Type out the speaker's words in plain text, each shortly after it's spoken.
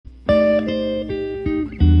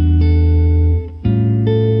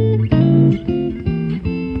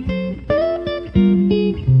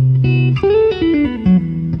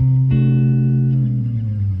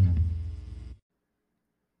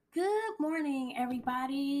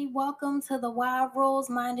everybody. Welcome to the Wild Rules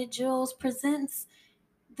Minded Jules presents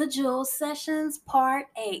the Jules Sessions Part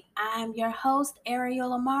 8. I'm your host,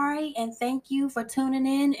 Ariel Amari, and thank you for tuning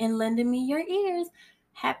in and lending me your ears.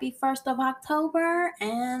 Happy 1st of October,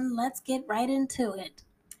 and let's get right into it.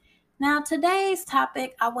 Now, today's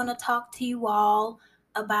topic, I want to talk to you all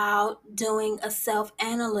about doing a self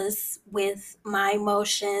analysis with my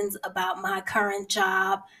emotions about my current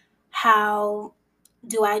job. How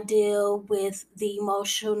do I deal with the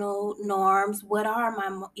emotional norms? What are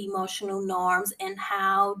my emotional norms, and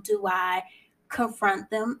how do I confront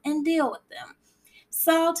them and deal with them?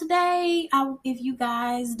 So, today, if you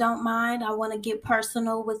guys don't mind, I want to get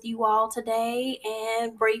personal with you all today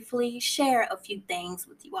and briefly share a few things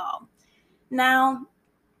with you all. Now,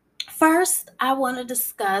 first, I want to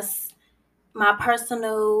discuss my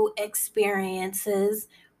personal experiences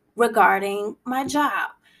regarding my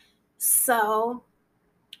job. So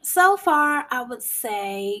far, I would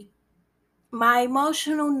say my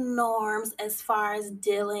emotional norms as far as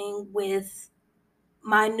dealing with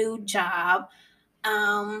my new job.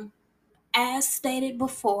 Um, as stated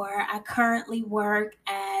before, I currently work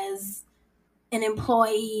as an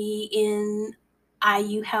employee in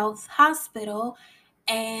IU Health Hospital,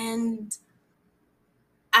 and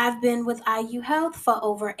I've been with IU Health for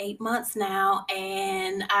over 8 months now,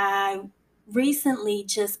 and I recently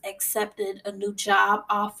just accepted a new job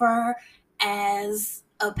offer as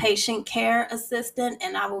a patient care assistant,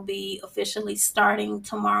 and I will be officially starting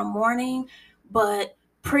tomorrow morning. But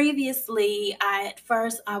previously, at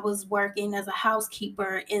first, I was working as a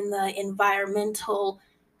housekeeper in the environmental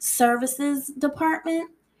services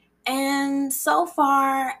department. And so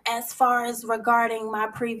far, as regarding my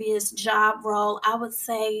previous job role, I would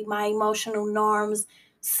say my emotional norms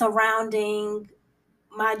surrounding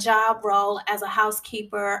my job role as a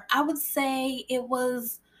housekeeper, I would say it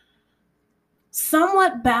was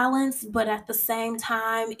somewhat balanced, but at the same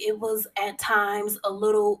time, it was at times a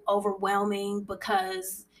little overwhelming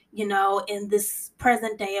because, in this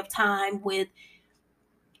present day of time with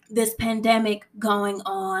this pandemic going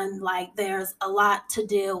on, like there's a lot to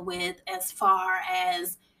deal with as far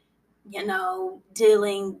as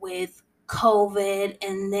dealing with COVID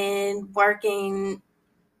and then working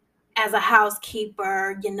as a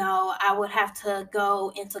housekeeper. I would have to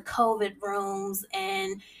go into COVID rooms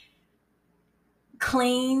and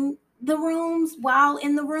clean the rooms while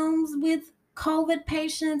in the rooms with COVID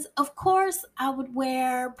patients. Of course, I would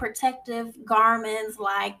wear protective garments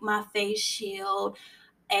like my face shield,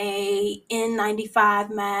 a N95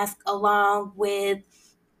 mask, along with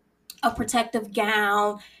a protective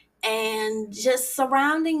gown, and just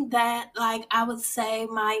surrounding that, like I would say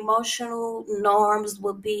my emotional norms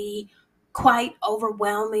would be quite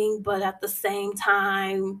overwhelming, but at the same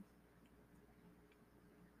time,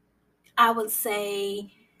 I would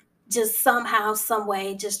say just somehow, some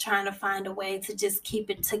way, just trying to find a way to just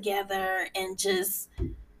keep it together and just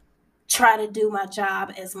try to do my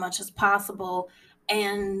job as much as possible.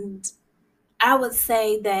 And I would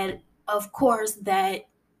say that, of course, that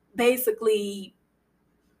basically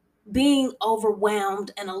being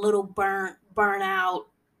overwhelmed and a little burnout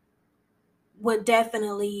would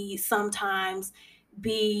definitely sometimes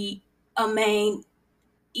be a main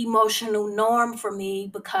emotional norm for me,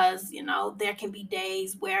 because there can be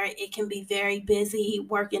days where it can be very busy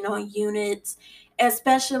working on units,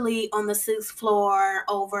 especially on the sixth floor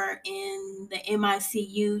over in the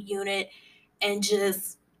MICU unit, and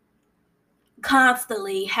just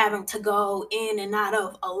constantly having to go in and out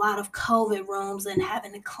of a lot of COVID rooms and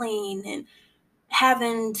having to clean and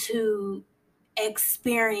having to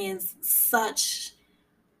experience such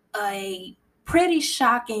a pretty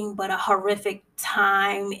shocking but a horrific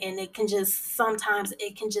time. And it can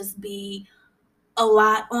just be a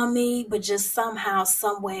lot on me, but just somehow,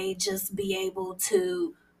 some way, just be able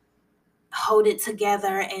to hold it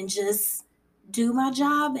together and just do my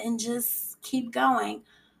job and just keep going.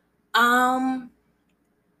 um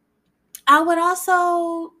I would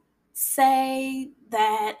also say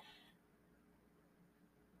that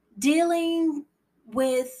dealing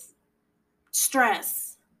with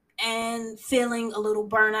stress and feeling a little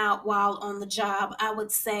burnout while on the job, I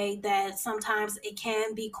would say that sometimes it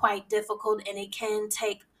can be quite difficult and it can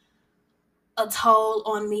take a toll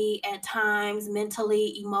on me at times,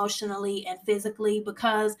 mentally, emotionally, and physically,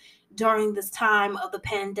 because during this time of the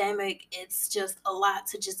pandemic, it's just a lot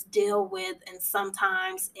to just deal with. And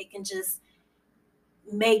sometimes it can just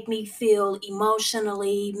make me feel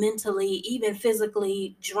emotionally, mentally, even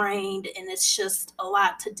physically drained. And it's just a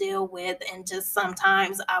lot to deal with. And just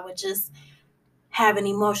sometimes I would just have an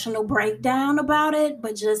emotional breakdown about it,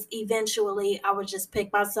 but just eventually I would just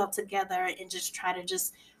pick myself together and just try to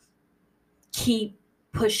just keep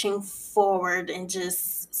pushing forward and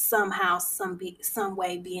just somehow some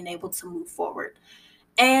way being able to move forward.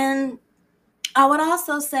 And I would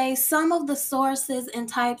also say some of the sources and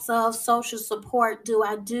types of social support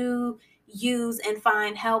do use and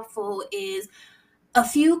find helpful is a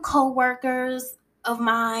few coworkers of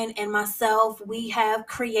mine and myself. We have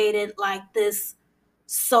created like this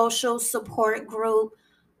social support group.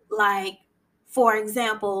 Like, for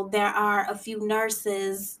example, there are a few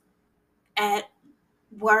nurses at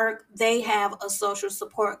work. They have a social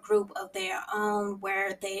support group of their own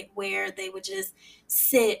where they would just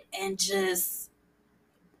sit and just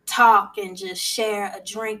talk and just share a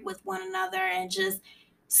drink with one another and just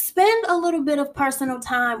spend a little bit of personal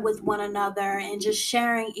time with one another and just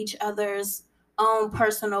sharing each other's own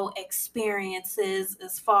personal experiences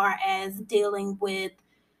as far as dealing with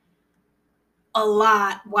a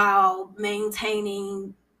lot while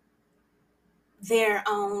maintaining their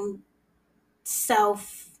own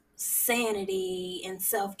self sanity and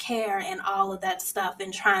self care and all of that stuff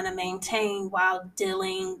and trying to maintain while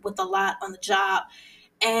dealing with a lot on the job.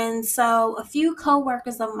 And so, a few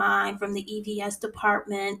coworkers of mine from the EVS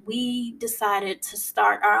department, we decided to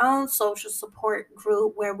start our own social support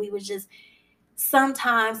group where we would just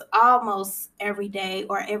sometimes, almost every day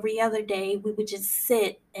or every other day, we would just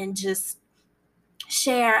sit and just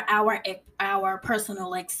share our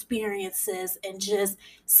personal experiences and just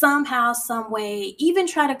somehow some way even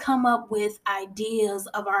try to come up with ideas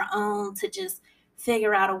of our own to just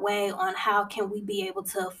figure out a way on how can we be able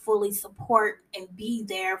to fully support and be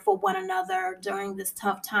there for one another during this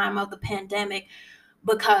tough time of the pandemic,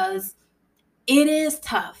 because it is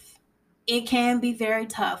tough. It can be very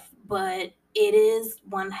tough, but it is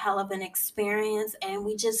one hell of an experience, and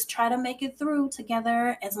we just try to make it through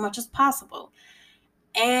together as much as possible.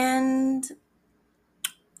 And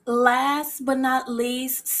last but not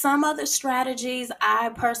least, some other strategies I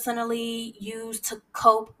personally use to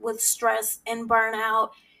cope with stress and burnout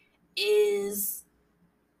is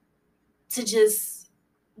to just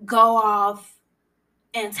go off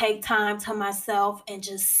and take time to myself and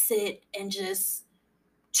just sit and just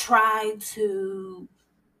try to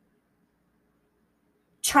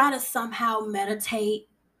somehow meditate.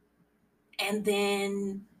 And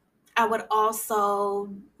then I would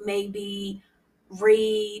also maybe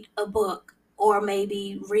read a book or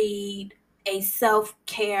maybe read a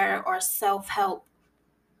self-care or self-help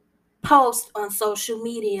post on social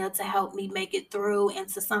media to help me make it through and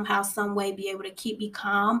to somehow some way be able to keep me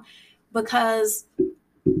calm, because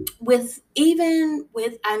with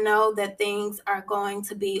I know that things are going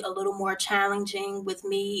to be a little more challenging with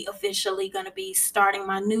me officially going to be starting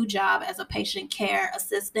my new job as a patient care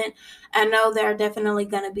assistant. I know there are definitely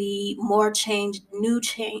going to be more changes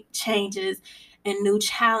and new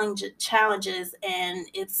challenges, and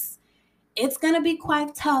it's going to be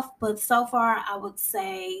quite tough, but so far I would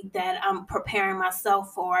say that I'm preparing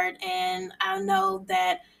myself for it, and I know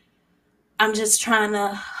that I'm just trying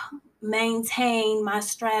to maintain my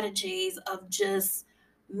strategies of just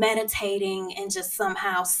meditating and just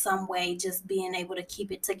somehow, some way, just being able to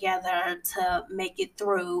keep it together to make it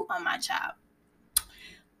through on my job.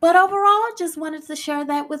 But overall, just wanted to share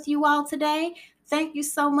that with you all today. Thank you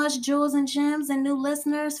so much, Jules and Gems, and new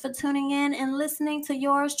listeners, for tuning in and listening to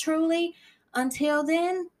yours truly. Until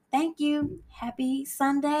then, thank you. Happy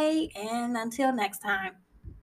Sunday, and until next time.